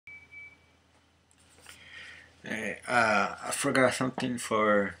Hey, I forgot something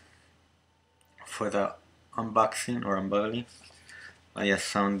for the unboxing or unbubbling. I just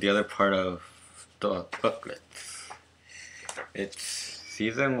found the other part of the booklets. It's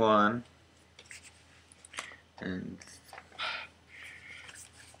season 1 and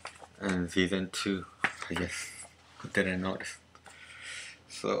season 2. I guess I didn't notice.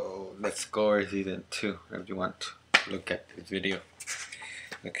 So let's go over season 2 if you want to look at this video.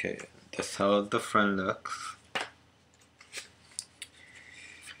 Okay, that's how the front looks.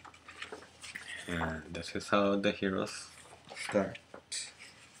 And this is how the heroes start.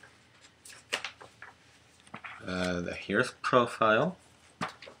 The hero's profile.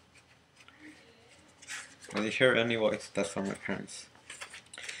 When you hear any voice, that's from my parents.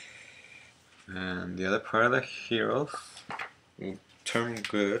 And the other part of the heroes will turn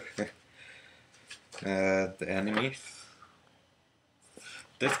good. The enemies.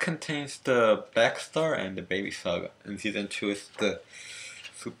 This contains the Backstar and the Baby Saga. In season 2 is the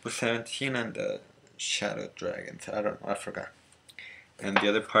Super 17 and the Shadow Dragons. I don't know, I forgot. And the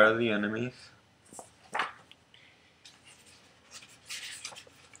other part of the enemies.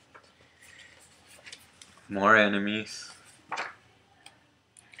 More enemies.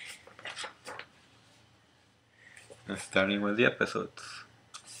 And starting with the episodes.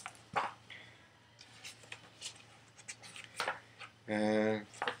 And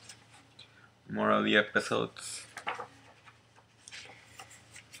more of the episodes.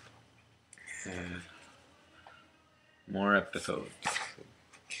 And more episodes.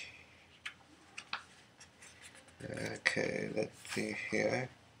 Okay, let's see here.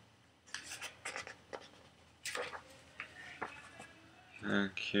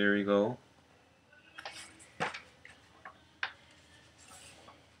 And here we go.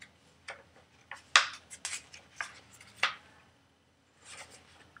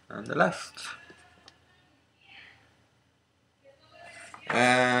 And the last.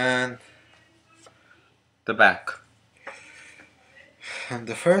 And the back. And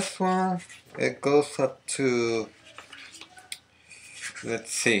the first one, it goes up to,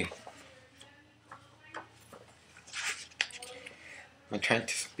 let's see. I'm trying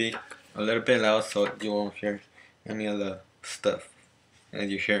to speak a little bit loud so you won't hear any of the stuff as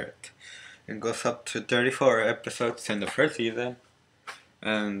you hear it. It goes up to 34 episodes in the first season,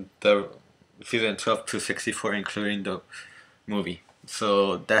 and the season 12 to 64 including the movie.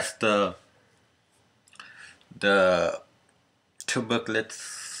 So that's the 2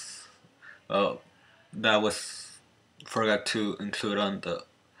 booklets that was forgot to include on the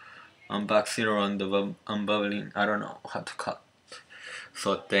unboxing or on the unbubbling. I don't know how to call it.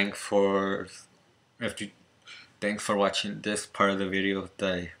 So thanks for watching this part of the video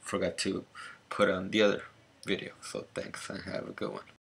that I forgot to put on the other video. So thanks and have a good one.